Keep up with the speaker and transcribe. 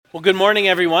Well, good morning,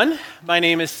 everyone. My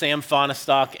name is Sam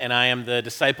Faunestock, and I am the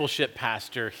discipleship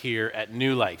pastor here at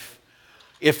New Life.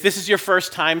 If this is your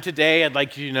first time today, I'd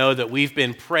like you to know that we've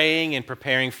been praying and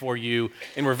preparing for you,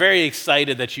 and we're very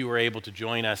excited that you were able to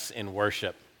join us in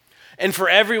worship. And for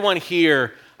everyone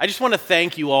here, I just want to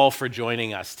thank you all for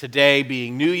joining us. Today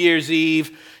being New Year's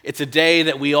Eve, it's a day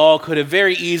that we all could have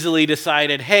very easily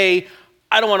decided, hey,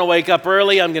 I don't want to wake up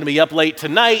early, I'm going to be up late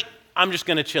tonight, I'm just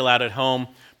going to chill out at home.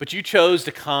 But you chose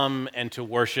to come and to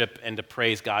worship and to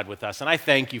praise God with us, and I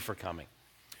thank you for coming.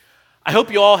 I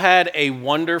hope you all had a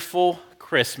wonderful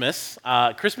Christmas.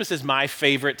 Christmas is my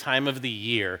favorite time of the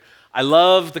year. I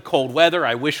love the cold weather.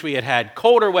 I wish we had had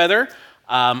colder weather.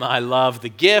 I love the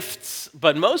gifts,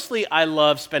 but mostly I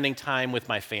love spending time with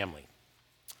my family.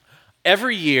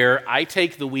 Every year, I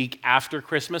take the week after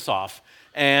Christmas off,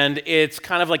 and it's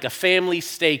kind of like a family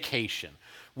staycation.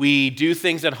 We do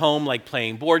things at home like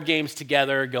playing board games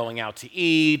together, going out to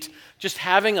eat, just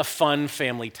having a fun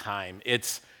family time.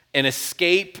 It's an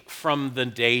escape from the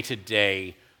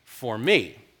day-to-day for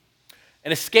me.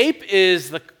 An escape is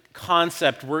the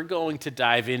concept we're going to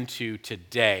dive into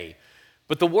today.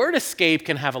 But the word escape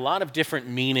can have a lot of different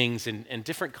meanings and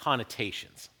different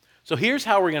connotations. So here's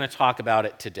how we're going to talk about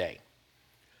it today.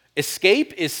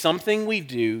 Escape is something we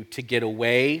do to get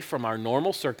away from our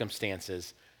normal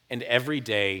circumstances and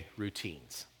everyday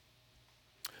routines.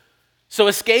 So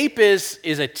escape is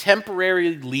a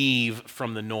temporary leave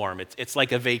from the norm. It's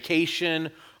like a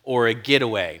vacation or a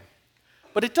getaway.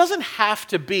 But it doesn't have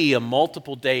to be a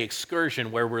multiple-day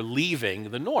excursion where we're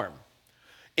leaving the norm.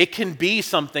 It can be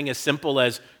something as simple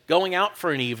as going out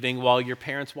for an evening while your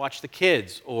parents watch the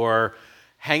kids, or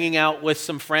hanging out with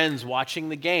some friends watching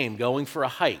the game, going for a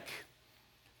hike.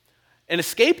 An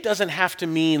escape doesn't have to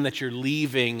mean that you're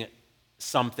leaving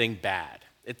something bad.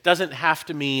 It doesn't have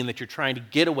to mean that you're trying to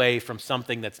get away from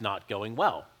something that's not going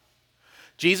well.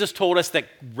 Jesus told us that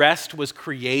rest was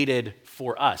created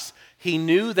for us. He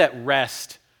knew that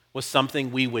rest was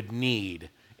something we would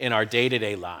need in our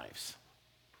day-to-day lives.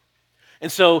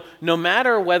 And so, no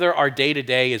matter whether our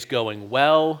day-to-day is going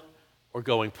well or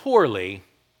going poorly,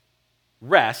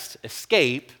 rest,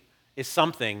 escape, is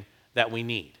something that we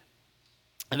need.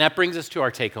 And that brings us to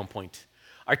our take-home point.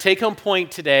 Our take-home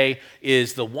point today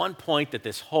is the one point that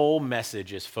this whole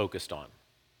message is focused on.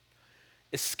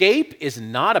 Escape is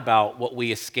not about what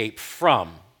we escape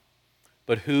from,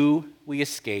 but who we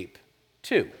escape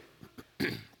to.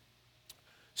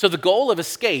 So the goal of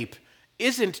escape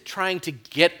isn't trying to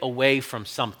get away from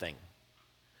something.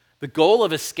 The goal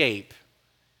of escape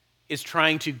is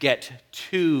trying to get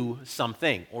to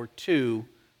something or to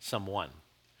someone.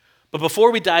 But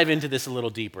before we dive into this a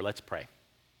little deeper, let's pray.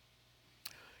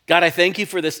 God, I thank you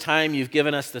for this time you've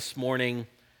given us this morning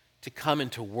to come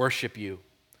and to worship you,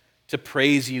 to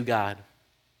praise you, God.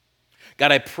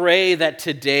 God, I pray that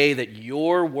today that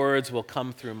your words will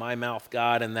come through my mouth,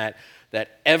 God, and that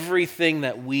everything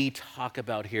that we talk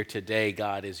about here today,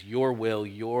 God, is your will,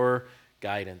 your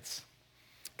guidance.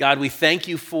 God, we thank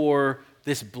you for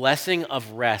this blessing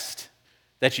of rest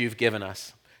that you've given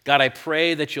us. God, I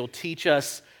pray that you'll teach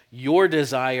us your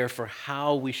desire for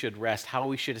how we should rest, how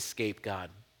we should escape, God.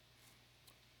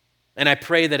 And I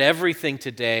pray that everything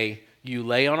today you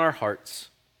lay on our hearts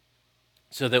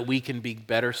so that we can be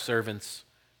better servants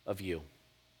of you.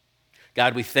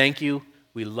 God, we thank you,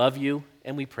 we love you,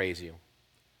 and we praise you.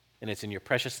 And it's in your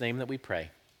precious name that we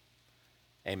pray.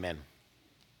 Amen.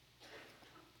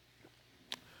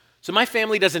 So my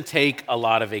family doesn't take a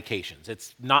lot of vacations.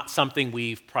 It's not something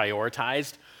we've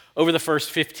prioritized over the first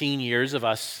 15 years of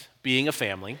us being a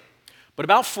family. But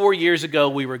about 4 years ago,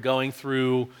 we were going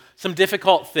through some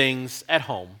difficult things at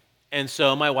home. And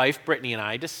so my wife, Brittany, and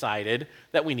I decided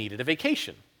that we needed a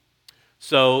vacation.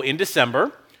 So in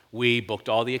December, we booked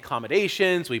all the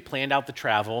accommodations, we planned out the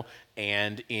travel,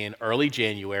 and in early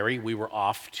January, we were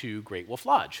off to Great Wolf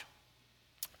Lodge.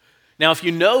 Now, if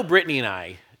you know Brittany and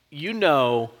I, you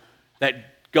know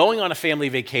that going on a family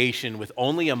vacation with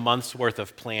only a month's worth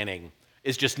of planning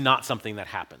is just not something that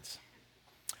happens.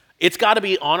 It's got to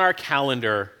be on our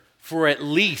calendar for at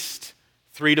least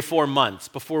 3 to 4 months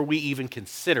before we even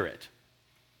consider it.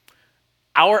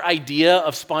 Our idea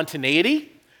of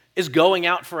spontaneity is going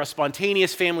out for a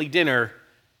spontaneous family dinner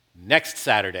next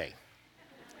Saturday.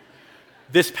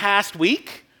 This past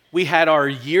week, we had our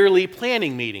yearly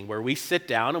planning meeting where we sit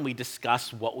down and we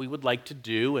discuss what we would like to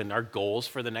do and our goals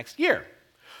for the next year.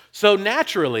 So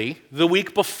naturally, the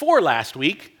week before last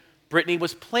week, Brittany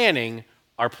was planning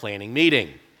our planning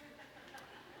meeting.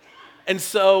 And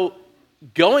so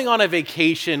going on a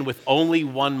vacation with only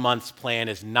 1 month's plan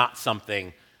is not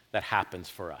something that happens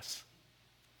for us.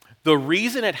 The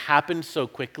reason it happened so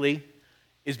quickly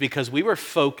is because we were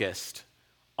focused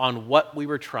on what we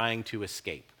were trying to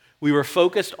escape. We were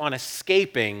focused on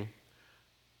escaping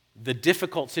the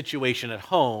difficult situation at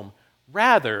home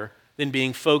rather than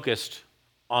being focused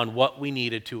on what we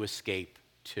needed to escape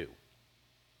to.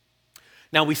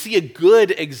 Now, we see a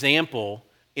good example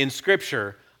in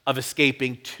Scripture of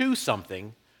escaping to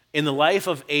something in the life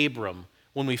of Abram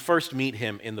when we first meet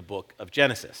him in the book of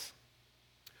Genesis.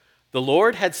 The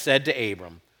Lord had said to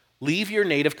Abram, "Leave your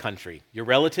native country, your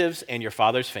relatives, and your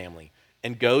father's family,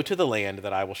 and go to the land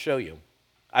that I will show you.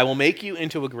 I will make you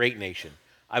into a great nation.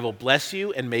 I will bless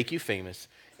you and make you famous,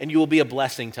 and you will be a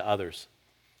blessing to others.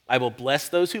 I will bless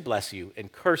those who bless you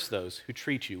and curse those who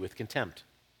treat you with contempt.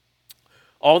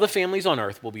 All the families on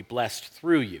earth will be blessed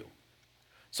through you."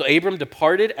 So Abram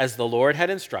departed as the Lord had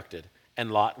instructed,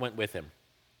 and Lot went with him.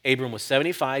 Abram was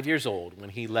 75 years old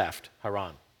when he left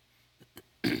Haran.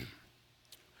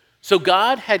 So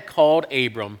God had called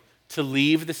Abram to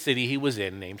leave the city he was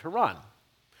in named Haran.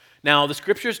 Now, the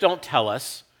scriptures don't tell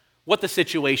us what the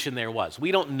situation there was.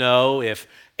 We don't know if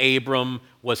Abram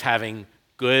was having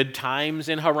good times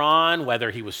in Haran,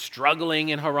 whether he was struggling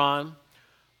in Haran.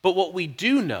 But what we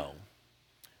do know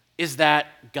is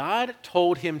that God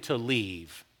told him to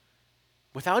leave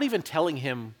without even telling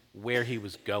him where he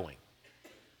was going.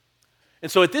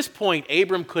 And so at this point,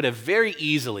 Abram could have very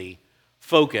easily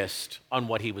focused on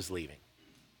what he was leaving.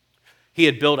 He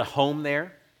had built a home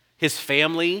there. His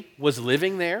family was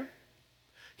living there.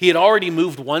 He had already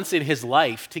moved once in his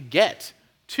life to get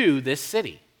to this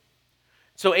city.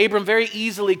 So Abram very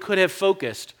easily could have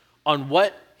focused on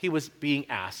what he was being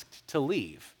asked to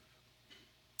leave.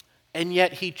 And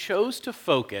yet he chose to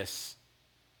focus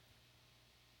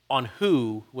on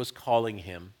who was calling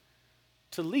him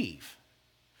to leave.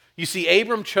 You see,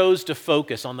 Abram chose to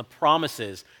focus on the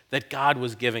promises that God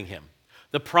was giving him,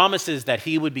 the promises that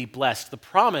he would be blessed, the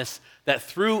promise that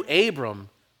through Abram,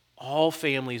 all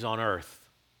families on earth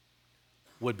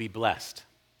would be blessed.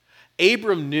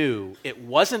 Abram knew it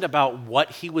wasn't about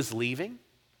what he was leaving,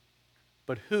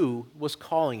 but who was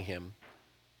calling him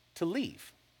to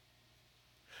leave.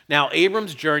 Now,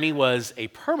 Abram's journey was a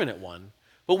permanent one,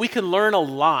 but we can learn a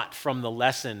lot from the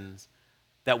lessons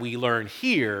that we learn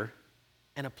here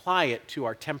and apply it to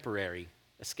our temporary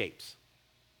escapes.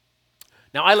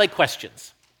 Now, I like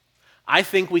questions. I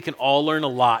think we can all learn a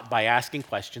lot by asking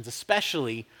questions,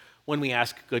 especially when we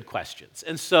ask good questions.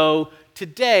 And so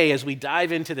today, as we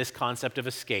dive into this concept of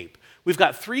escape, we've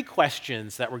got 3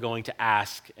 questions that we're going to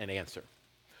ask and answer.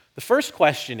 The first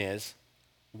question is,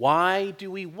 why do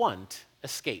we want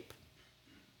escape?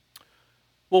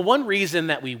 Well, one reason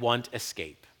that we want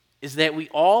escape is that we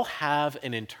all have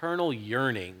an internal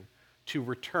yearning to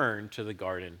return to the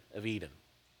Garden of Eden.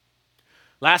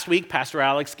 Last week, Pastor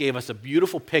Alex gave us a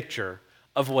beautiful picture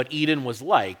of what Eden was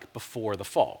like before the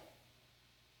fall.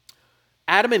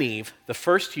 Adam and Eve, the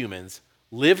first humans,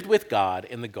 lived with God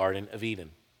in the Garden of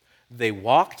Eden. They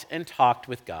walked and talked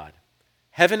with God.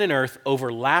 Heaven and earth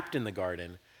overlapped in the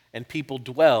garden, and people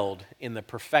dwelled in the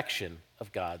perfection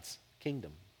of God's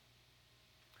kingdom.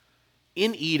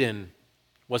 In Eden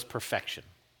was perfection.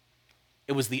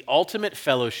 It was the ultimate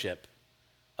fellowship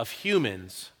of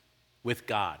humans with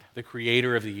God, the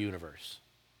creator of the universe.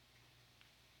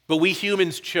 But we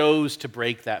humans chose to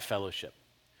break that fellowship.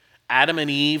 Adam and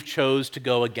Eve chose to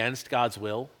go against God's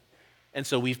will, and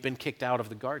so we've been kicked out of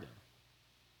the garden.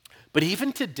 But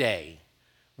even today,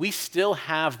 we still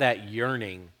have that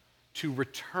yearning to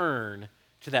return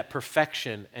to that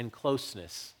perfection and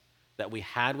closeness that we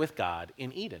had with God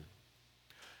in Eden.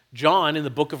 John, in the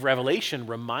book of Revelation,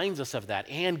 reminds us of that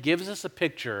and gives us a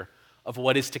picture of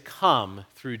what is to come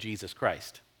through Jesus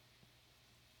Christ.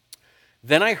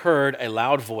 Then I heard a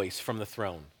loud voice from the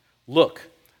throne. "Look,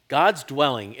 God's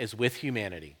dwelling is with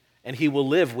humanity, and he will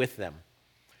live with them.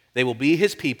 They will be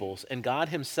his peoples, and God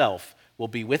himself will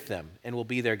be with them and will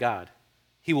be their God.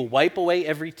 He will wipe away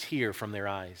every tear from their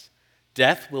eyes.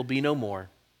 Death will be no more.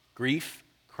 Grief,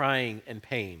 crying, and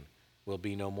pain will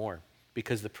be no more,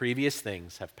 because the previous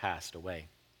things have passed away."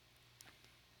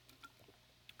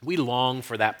 We long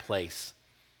for that place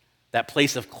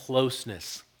of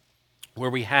closeness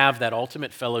where we have that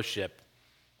ultimate fellowship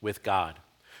with God.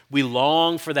 We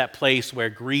long for that place where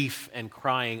grief and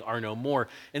crying are no more.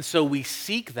 And so we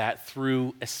seek that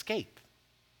through escape.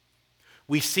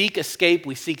 We seek escape.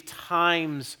 We seek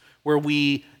times where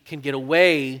we can get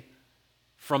away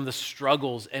from the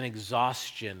struggles and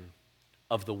exhaustion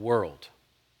of the world.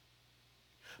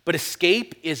 But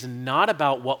escape is not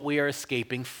about what we are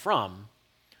escaping from,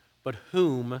 but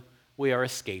whom we are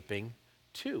escaping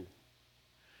to.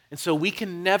 And so we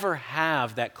can never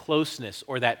have that closeness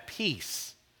or that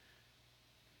peace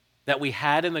that we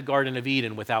had in the Garden of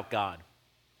Eden without God.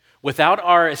 Without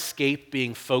our escape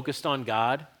being focused on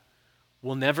God,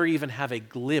 we'll never even have a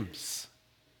glimpse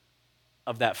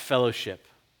of that fellowship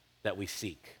that we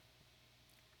seek.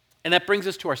 And that brings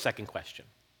us to our second question.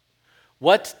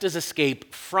 What does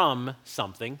escape from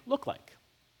something look like?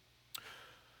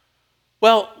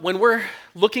 Well, when we're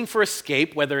looking for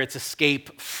escape, whether it's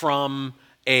escape from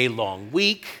a long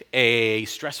week, a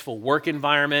stressful work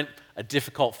environment, a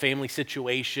difficult family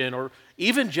situation, or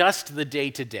even just the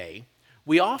day-to-day,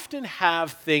 we often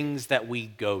have things that we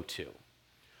go to.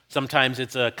 Sometimes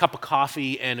it's a cup of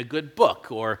coffee and a good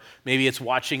book, or maybe it's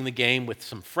watching the game with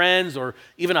some friends, or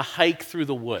even a hike through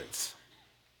the woods.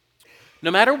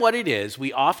 No matter what it is,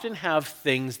 we often have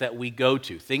things that we go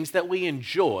to, things that we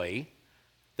enjoy,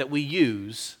 that we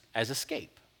use as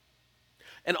escape.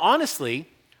 And honestly,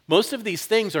 most of these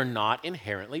things are not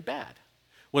inherently bad.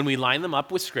 When we line them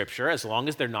up with Scripture, as long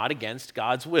as they're not against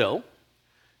God's will,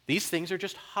 these things are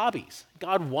just hobbies.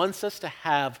 God wants us to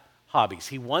have hobbies.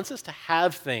 He wants us to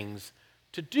have things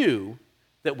to do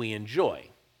that we enjoy.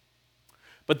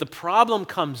 But the problem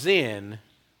comes in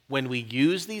when we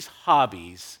use these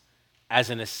hobbies as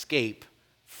an escape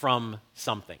from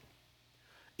something.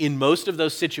 In most of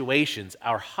those situations,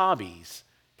 our hobbies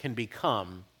can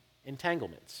become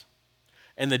entanglements.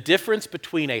 And the difference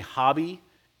between a hobby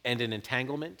and an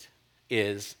entanglement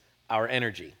is our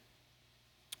energy.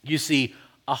 You see,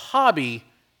 a hobby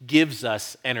gives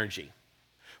us energy.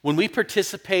 When we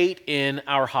participate in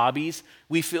our hobbies,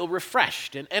 we feel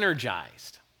refreshed and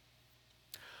energized.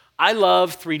 I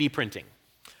love 3D printing.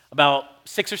 About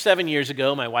 6 or 7 years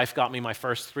ago, my wife got me my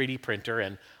first 3D printer,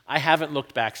 and I haven't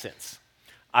looked back since.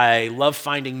 I love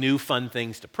finding new fun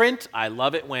things to print. I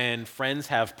love it when friends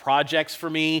have projects for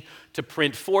me to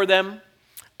print for them.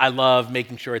 I love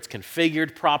making sure it's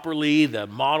configured properly, the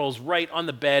model's right on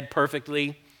the bed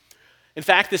perfectly. In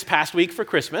fact, this past week for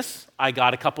Christmas, I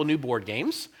got a couple new board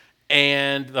games,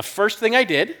 and the first thing I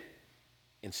did,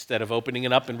 instead of opening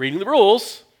it up and reading the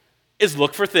rules, is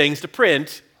look for things to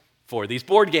print for these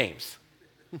board games.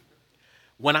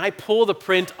 When I pull the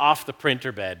print off the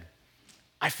printer bed,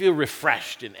 I feel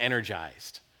refreshed and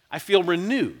energized. I feel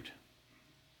renewed.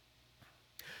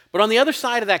 But on the other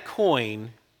side of that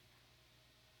coin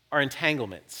are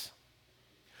entanglements.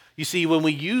 You see, when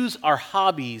we use our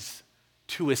hobbies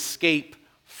to escape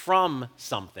from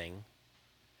something,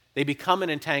 they become an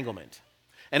entanglement.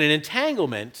 And an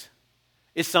entanglement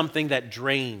is something that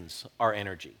drains our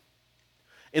energy.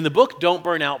 In the book, Don't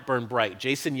Burn Out, Burn Bright,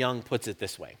 Jason Young puts it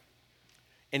this way.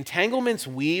 Entanglements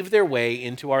weave their way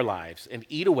into our lives and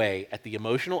eat away at the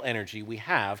emotional energy we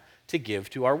have to give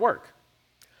to our work.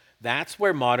 That's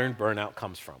where modern burnout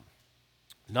comes from.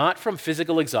 Not from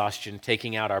physical exhaustion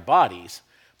taking out our bodies,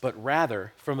 but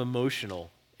rather from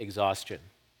emotional exhaustion.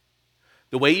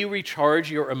 The way you recharge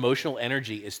your emotional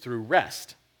energy is through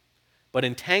rest, but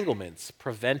entanglements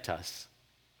prevent us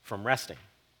from resting.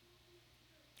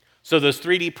 So those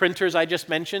 3D printers I just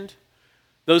mentioned,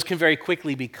 those can very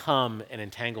quickly become an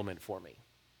entanglement for me.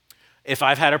 If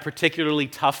I've had a particularly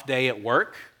tough day at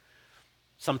work,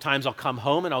 sometimes I'll come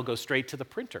home and I'll go straight to the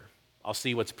printer. I'll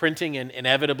see what's printing and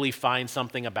inevitably find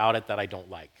something about it that I don't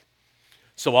like.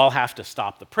 So I'll have to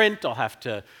stop the print, I'll have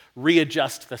to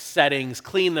readjust the settings,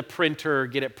 clean the printer,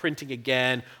 get it printing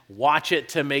again, watch it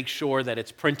to make sure that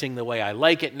it's printing the way I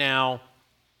like it now.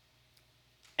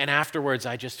 And afterwards,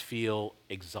 I just feel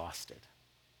exhausted.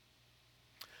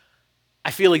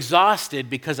 I feel exhausted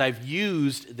because I've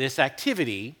used this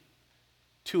activity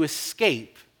to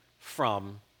escape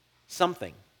from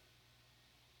something.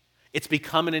 It's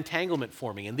become an entanglement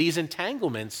for me, and these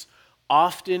entanglements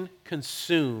often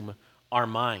consume our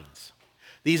minds.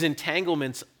 These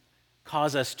entanglements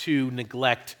cause us to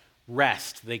neglect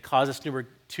rest. They cause us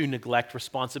to neglect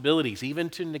responsibilities, even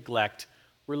to neglect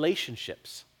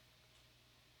relationships.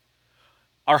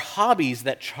 Our hobbies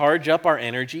that charge up our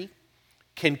energy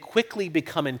can quickly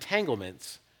become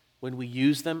entanglements when we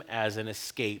use them as an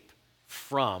escape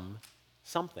from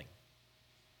something.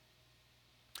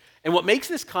 And what makes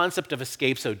this concept of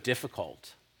escape so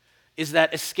difficult is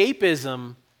that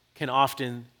escapism can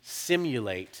often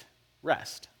simulate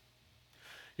rest.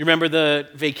 You remember the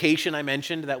vacation I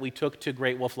mentioned that we took to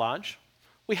Great Wolf Lodge?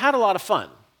 We had a lot of fun.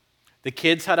 The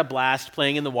kids had a blast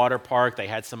playing in the water park. They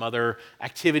had some other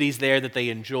activities there that they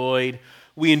enjoyed.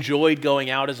 We enjoyed going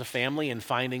out as a family and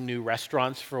finding new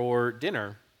restaurants for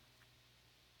dinner.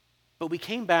 But we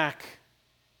came back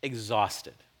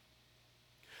exhausted.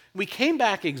 We came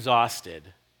back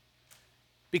exhausted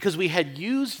because we had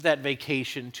used that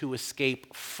vacation to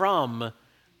escape from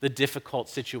the difficult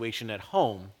situation at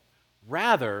home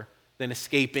rather than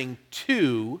escaping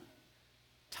to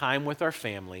time with our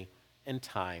family and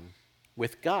time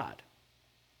with God.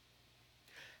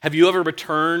 Have you ever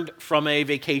returned from a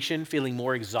vacation feeling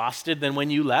more exhausted than when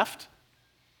you left?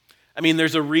 I mean,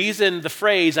 there's a reason the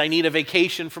phrase, "I need a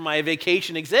vacation from my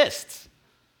vacation," exists.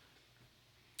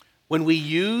 When we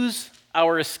use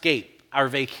our escape, our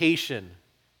vacation,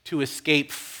 to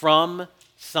escape from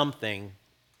something,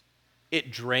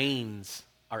 it drains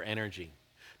our energy.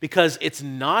 Because it's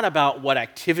not about what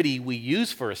activity we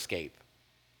use for escape.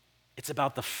 It's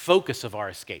about the focus of our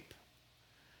escape.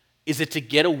 Is it to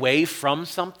get away from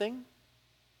something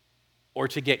or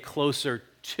to get closer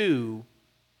to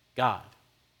God?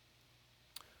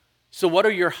 So what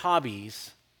are your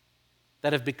hobbies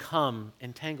that have become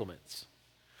entanglements?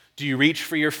 Do you reach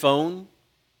for your phone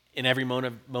in every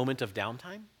moment of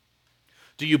downtime?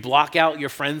 Do you block out your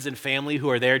friends and family who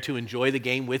are there to enjoy the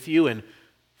game with you and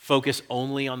focus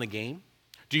only on the game?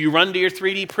 Do you run to your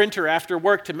 3D printer after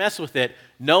work to mess with it,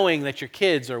 knowing that your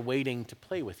kids are waiting to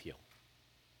play with you?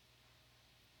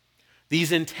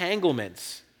 These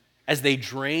entanglements, as they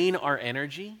drain our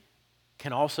energy,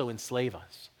 can also enslave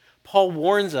us. Paul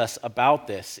warns us about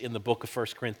this in the book of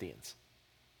 1 Corinthians.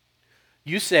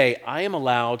 You say, "I am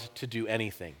allowed to do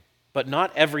anything, but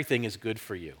not everything is good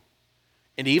for you.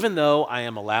 And even though I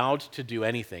am allowed to do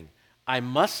anything, I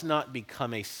must not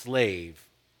become a slave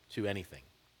to anything."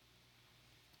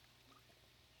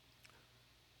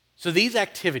 So these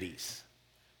activities,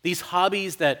 these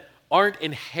hobbies that aren't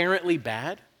inherently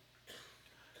bad,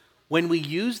 when we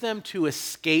use them to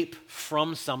escape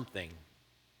from something,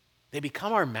 they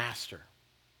become our master.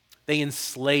 They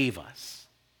enslave us.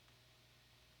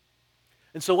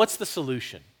 And so what's the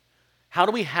solution? How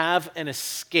do we have an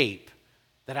escape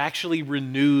that actually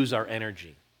renews our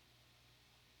energy?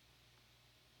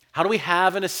 How do we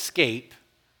have an escape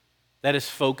that is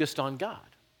focused on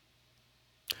God?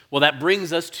 Well, that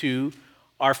brings us to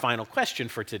our final question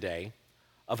for today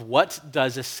of what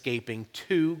does escaping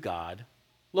to God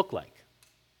look like?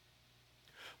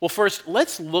 Well, first,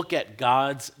 let's look at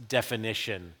God's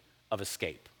definition of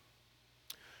escape.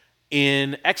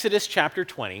 In Exodus chapter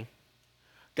 20,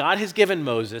 God has given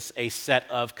Moses a set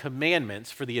of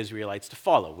commandments for the Israelites to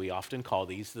follow. We often call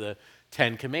these the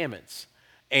 10 Commandments.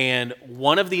 And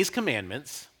one of these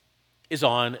commandments is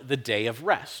on the day of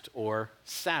rest, or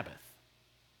Sabbath.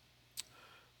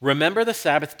 "Remember the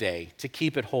Sabbath day to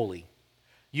keep it holy.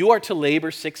 You are to labor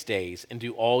 6 days and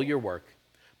do all your work,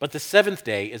 but the seventh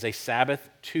day is a Sabbath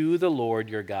to the Lord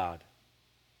your God.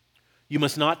 You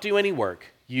must not do any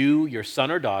work, you, your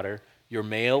son or daughter, your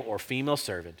male or female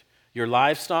servant, your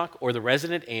livestock, or the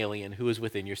resident alien who is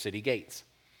within your city gates.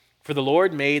 For the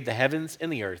Lord made the heavens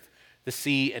and the earth, the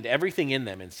sea, and everything in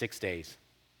them in 6 days.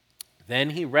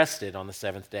 Then he rested on the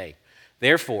seventh day.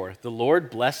 Therefore, the Lord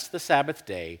blessed the Sabbath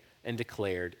day and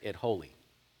declared it holy."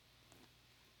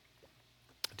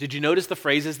 Did you notice the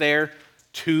phrases there?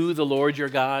 To the Lord your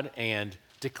God and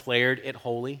declared it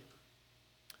holy.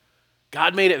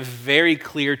 God made it very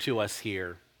clear to us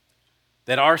here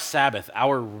that our Sabbath,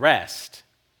 our rest,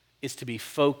 is to be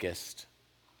focused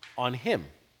on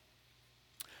Him.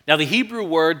 Now, the Hebrew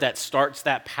word that starts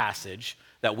that passage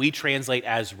that we translate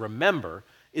as remember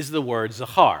is the word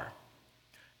zachar.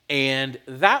 And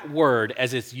that word,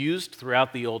 as it's used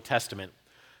throughout the Old Testament,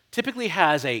 typically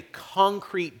has a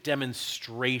concrete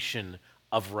demonstration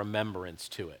of remembrance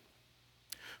to it.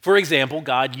 For example,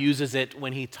 God uses it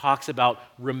when he talks about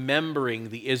remembering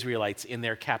the Israelites in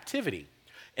their captivity.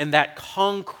 And that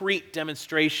concrete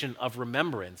demonstration of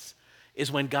remembrance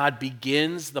is when God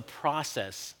begins the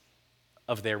process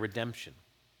of their redemption.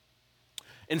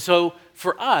 And so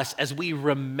for us, as we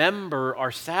remember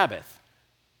our Sabbath,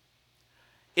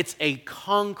 it's a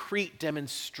concrete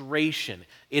demonstration.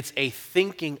 It's a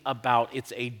thinking about,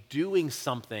 it's a doing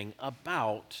something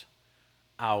about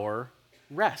our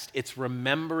rest. It's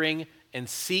remembering and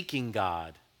seeking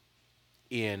God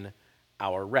in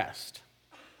our rest.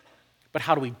 But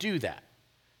how do we do that?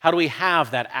 How do we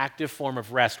have that active form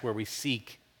of rest where we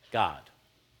seek God?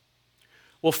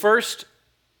 Well, first,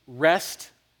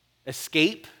 rest,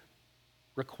 escape,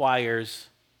 requires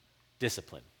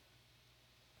discipline.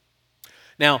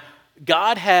 Now,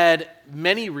 God had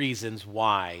many reasons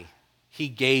why he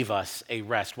gave us a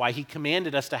rest, why he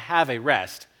commanded us to have a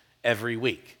rest every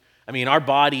week. I mean, our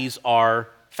bodies are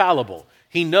fallible.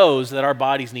 He knows that our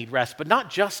bodies need rest, but not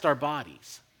just our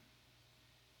bodies.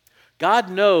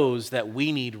 God knows that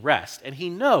we need rest, and he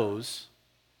knows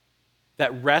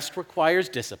that rest requires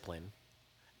discipline,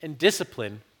 and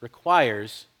discipline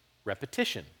requires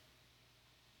repetition.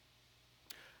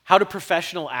 How do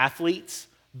professional athletes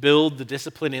build the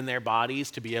discipline in their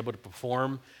bodies to be able to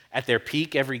perform at their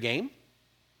peak every game?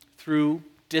 Through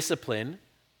discipline,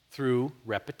 through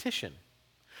repetition.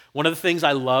 One of the things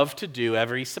I love to do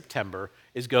every September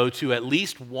is go to at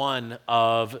least one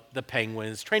of the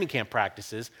Penguins training camp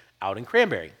practices out in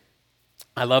Cranberry.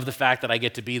 I love the fact that I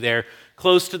get to be there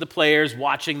close to the players,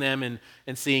 watching them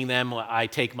and seeing them. I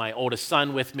take my oldest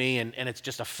son with me, and it's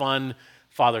just a fun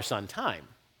father-son time.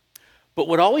 But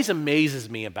what always amazes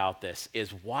me about this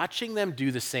is watching them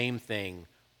do the same thing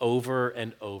over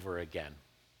and over again.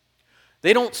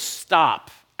 They don't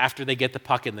stop after they get the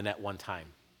puck in the net one time.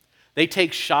 They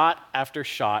take shot after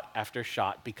shot after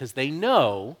shot because they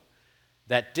know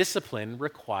that discipline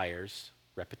requires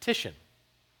repetition.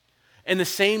 And the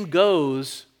same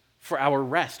goes for our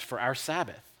rest, for our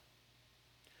Sabbath.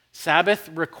 Sabbath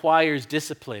requires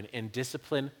discipline, and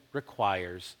discipline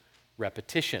requires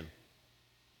repetition.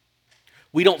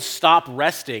 We don't stop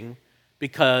resting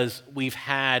because we've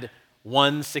had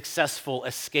one successful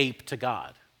escape to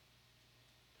God.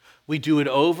 We do it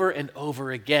over and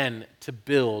over again to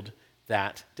build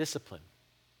that discipline.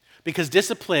 Because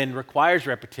discipline requires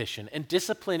repetition, and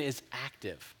discipline is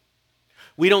active.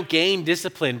 We don't gain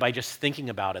discipline by just thinking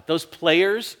about it. Those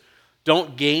players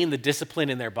don't gain the discipline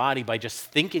in their body by just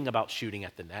thinking about shooting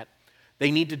at the net.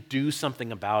 They need to do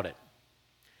something about it.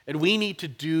 And we need to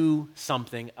do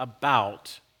something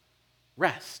about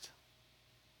rest.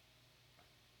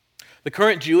 The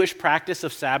current Jewish practice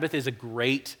of Sabbath is a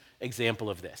great example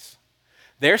of this.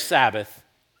 Their Sabbath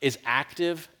is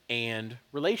active and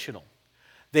relational.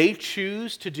 They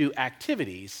choose to do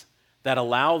activities that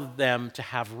allow them to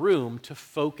have room to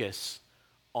focus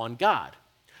on God.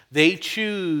 They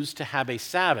choose to have a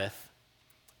Sabbath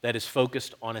that is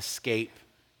focused on escape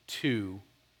to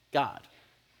God.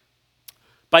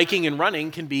 Biking and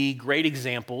running can be great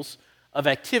examples of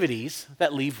activities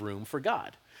that leave room for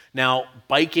God. Now,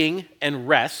 biking and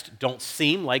rest don't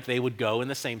seem like they would go in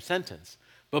the same sentence,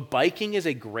 but biking is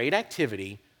a great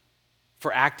activity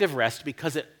for active rest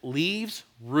because it leaves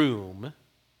room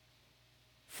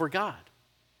for God.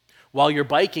 While you're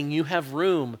biking, you have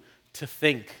room to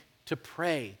think, to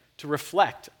pray, to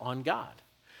reflect on God.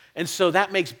 And so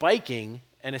that makes biking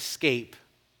an escape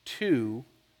to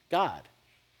God.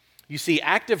 You see,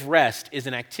 active rest is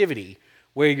an activity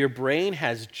where your brain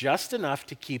has just enough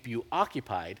to keep you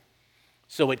occupied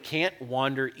so it can't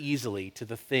wander easily to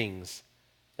the things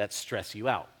that stress you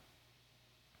out.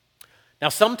 Now,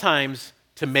 sometimes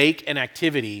to make an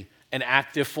activity an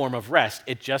active form of rest,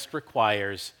 it just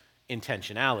requires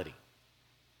intentionality.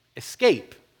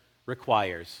 Escape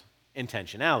requires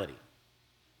intentionality.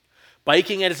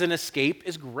 Biking as an escape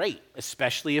is great,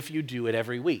 especially if you do it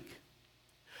every week.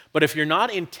 But if you're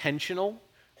not intentional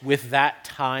with that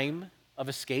time of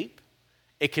escape,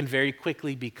 it can very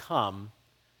quickly become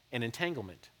an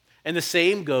entanglement. And the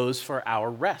same goes for our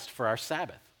rest, for our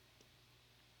Sabbath.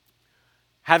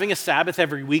 Having a Sabbath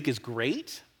every week is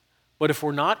great, but if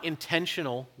we're not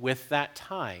intentional with that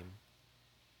time,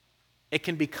 it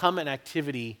can become an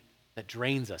activity that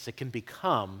drains us. It can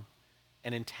become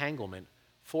an entanglement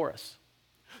for us.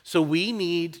 So we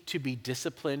need to be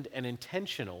disciplined and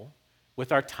intentional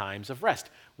with our times of rest.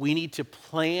 We need to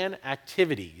plan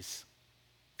activities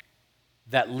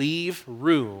that leave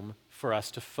room for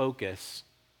us to focus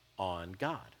on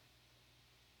God.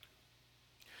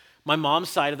 My mom's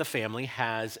side of the family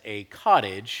has a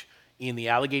cottage in the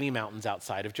Allegheny Mountains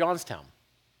outside of Johnstown.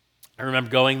 I remember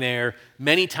going there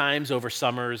many times over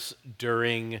summers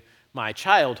during my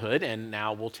childhood, and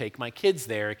now we'll take my kids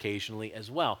there occasionally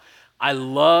as well. I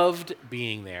loved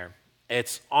being there.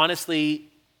 It's honestly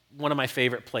one of my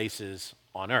favorite places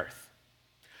on earth.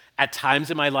 At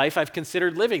times in my life, I've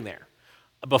considered living there.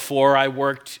 Before I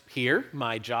worked here,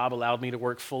 my job allowed me to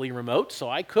work fully remote, so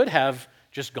I could have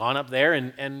just gone up there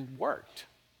and worked.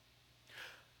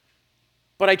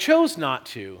 But I chose not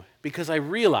to because I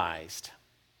realized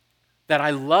that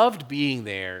I loved being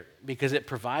there because it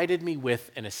provided me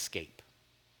with an escape.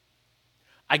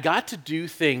 I got to do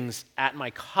things at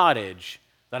my cottage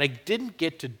that I didn't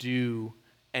get to do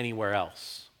anywhere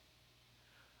else.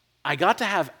 I got to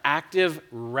have active,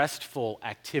 restful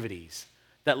activities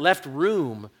that left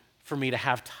room for me to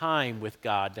have time with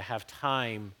God, to have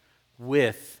time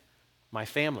with my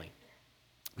family.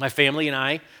 My family and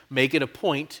I make it a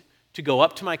point to go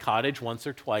up to my cottage once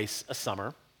or twice a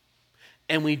summer,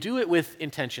 and we do it with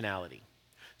intentionality.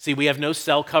 See, we have no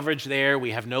cell coverage there,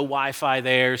 we have no Wi-Fi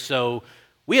there, so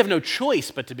we have no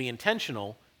choice but to be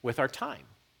intentional with our time.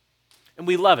 And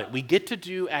we love it. We get to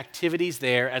do activities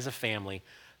there as a family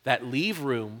that leave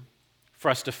room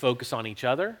for us to focus on each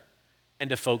other and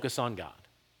to focus on God.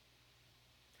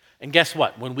 And guess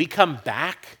what? When we come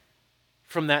back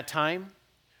from that time,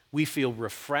 we feel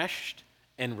refreshed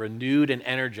and renewed and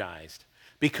energized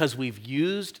because we've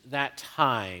used that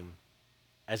time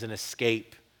as an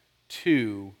escape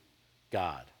to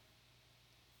God.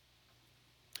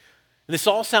 And this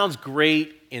all sounds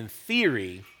great in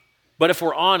theory, but if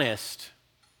we're honest,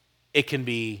 it can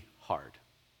be hard.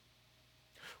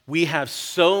 We have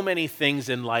so many things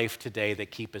in life today that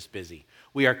keep us busy.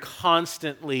 We are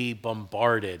constantly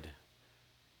bombarded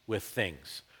with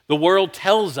things. The world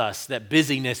tells us that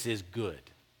busyness is good.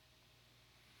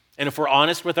 And if we're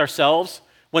honest with ourselves,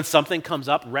 when something comes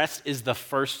up, rest is the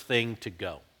first thing to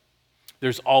go.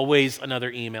 There's always another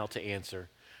email to answer.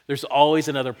 There's always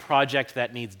another project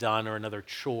that needs done or another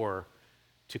chore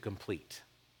to complete.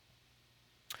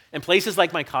 And places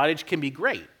like my cottage can be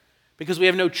great because we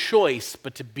have no choice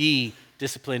but to be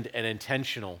disciplined and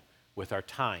intentional with our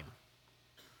time.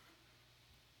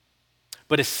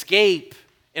 But escape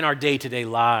in our day-to-day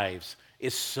lives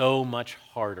is so much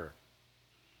harder.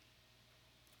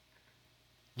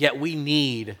 Yet we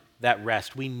need that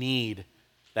rest. We need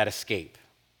that escape.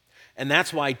 And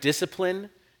that's why discipline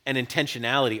and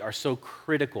intentionality are so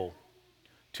critical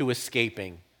to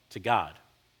escaping to God.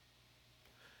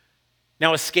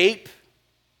 Now, escape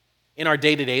in our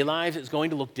day-to-day lives is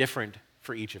going to look different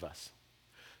for each of us.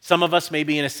 Some of us may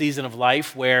be in a season of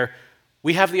life where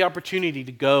we have the opportunity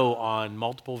to go on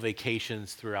multiple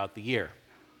vacations throughout the year.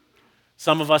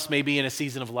 Some of us may be in a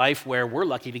season of life where we're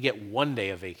lucky to get one day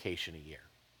of vacation a year.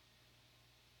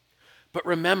 But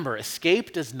remember,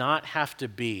 escape does not have to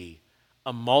be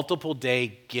a multiple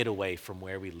day getaway from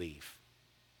where we leave.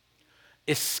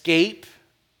 Escape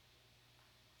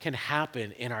can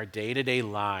happen in our day-to-day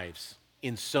lives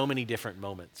in so many different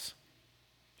moments.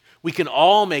 We can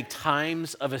all make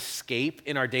times of escape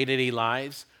in our day-to-day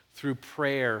lives through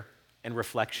prayer and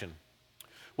reflection.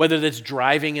 Whether that's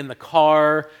driving in the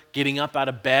car, getting up out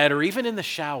of bed, or even in the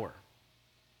shower.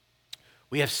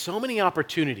 We have so many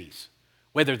opportunities,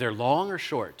 whether they're long or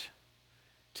short,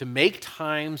 to make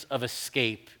times of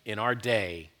escape in our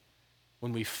day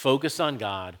when we focus on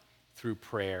God through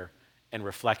prayer and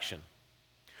reflection.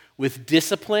 With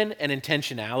discipline and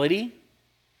intentionality,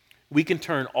 we can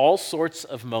turn all sorts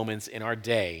of moments in our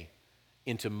day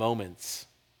into moments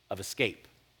of escape.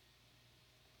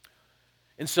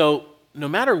 And so, no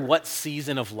matter what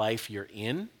season of life you're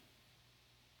in,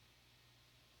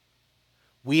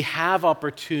 we have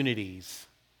opportunities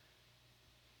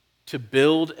to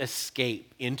build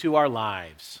escape into our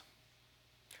lives,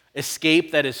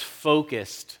 escape that is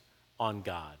focused on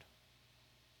God.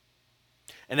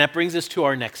 And that brings us to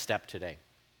our next step today.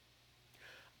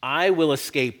 I will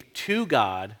escape to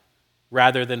God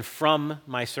rather than from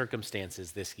my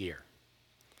circumstances this year.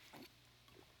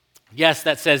 Yes,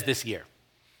 that says this year.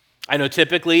 I know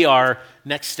typically our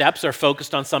next steps are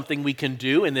focused on something we can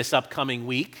do in this upcoming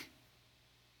week.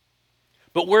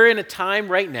 But we're in a time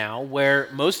right now where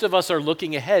most of us are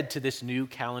looking ahead to this new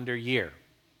calendar year.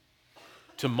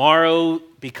 Tomorrow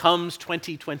becomes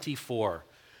 2024.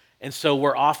 And so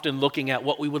we're often looking at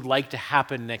what we would like to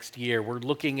happen next year. We're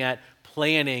looking at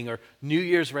planning or New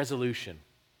Year's resolution.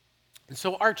 And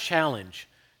so our challenge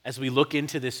as we look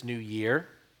into this new year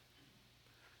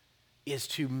is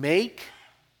to make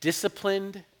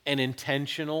disciplined and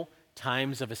intentional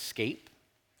times of escape,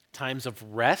 times of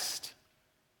rest,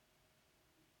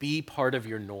 be part of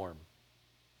your norm.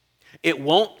 It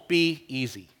won't be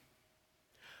easy,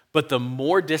 but the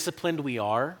more disciplined we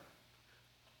are,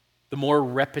 the more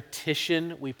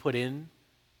repetition we put in,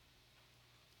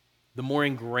 the more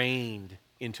ingrained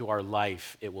into our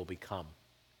life it will become.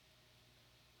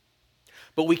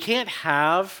 But we can't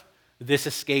have this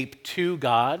escape to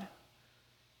God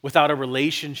without a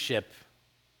relationship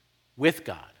with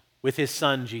God, with His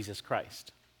Son, Jesus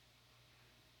Christ.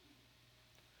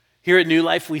 Here at New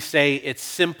Life, we say it's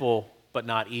simple but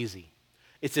not easy.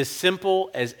 It's as simple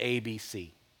as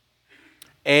ABC.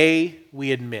 A,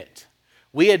 we admit.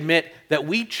 We admit that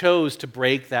we chose to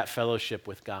break that fellowship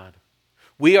with God.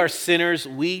 We are sinners.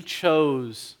 We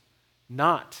chose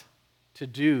not to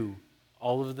do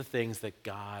all of the things that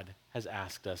God has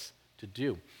asked us to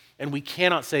do. And we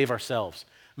cannot save ourselves.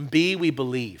 B, we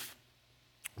believe.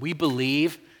 We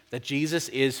believe that Jesus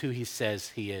is who He says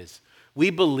He is. We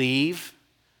believe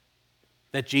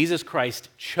that Jesus Christ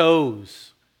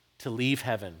chose to leave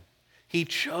heaven. He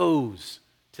chose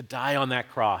to die on that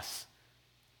cross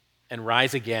and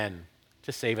rise again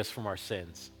to save us from our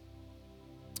sins.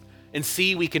 And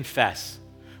C, we confess.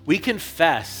 We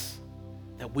confess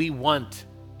that we want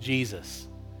Jesus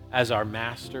as our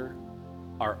master,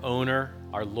 our owner,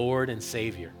 our Lord and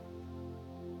Savior.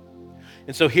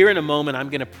 And so here in a moment, I'm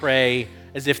going to pray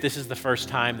as if this is the first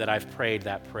time that I've prayed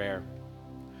that prayer.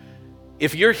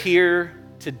 If you're here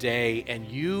today and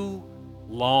you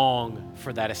long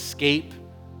for that escape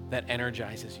that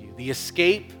energizes you, the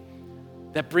escape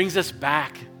that brings us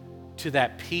back to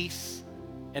that peace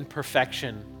and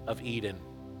perfection of Eden,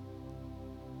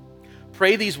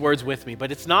 pray these words with me,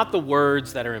 but it's not the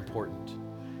words that are important.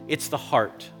 It's the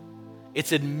heart.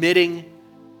 It's admitting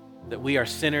that we are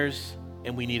sinners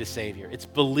and we need a Savior. It's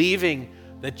believing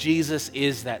that Jesus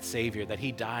is that Savior, that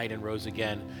He died and rose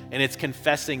again. And it's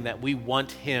confessing that we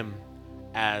want Him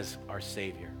as our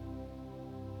Savior.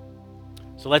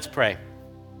 So let's pray.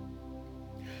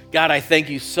 God, I thank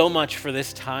you so much for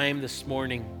this time this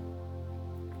morning.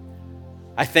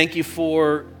 I thank you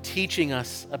for teaching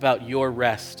us about your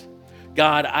rest.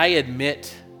 God, I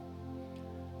admit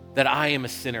that I am a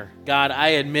sinner. God, I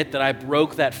admit that I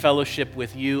broke that fellowship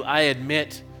with you. I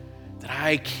admit that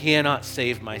I cannot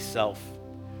save myself.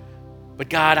 But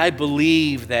God, I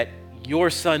believe that your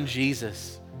Son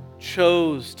Jesus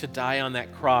chose to die on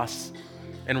that cross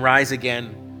and rise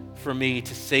again for me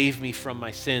to save me from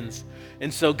my sins.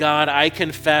 And so, God, I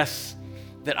confess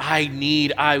that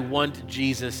I want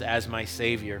Jesus as my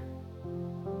Savior.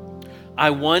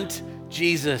 I want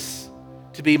Jesus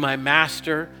to be my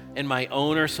master and my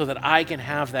owner so that I can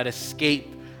have that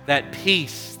escape, that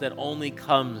peace that only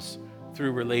comes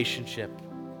through relationship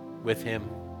with Him.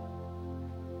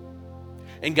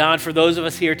 And God, for those of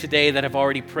us here today that have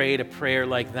already prayed a prayer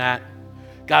like that,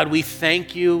 God, we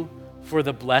thank you for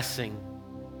the blessing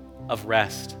of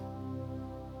rest.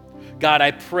 God,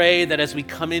 I pray that as we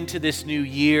come into this new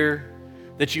year,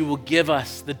 that you will give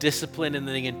us the discipline and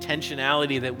the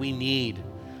intentionality that we need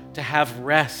to have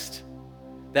rest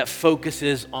that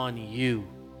focuses on you,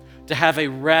 to have a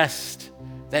rest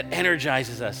that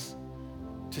energizes us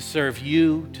to serve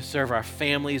you, to serve our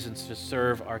families, and to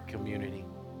serve our community.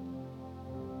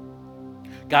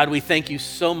 God, we thank you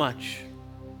so much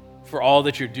for all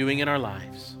that you're doing in our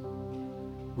lives.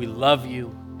 We love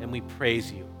you and we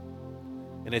praise you.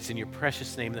 And it's in your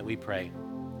precious name that we pray.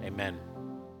 Amen.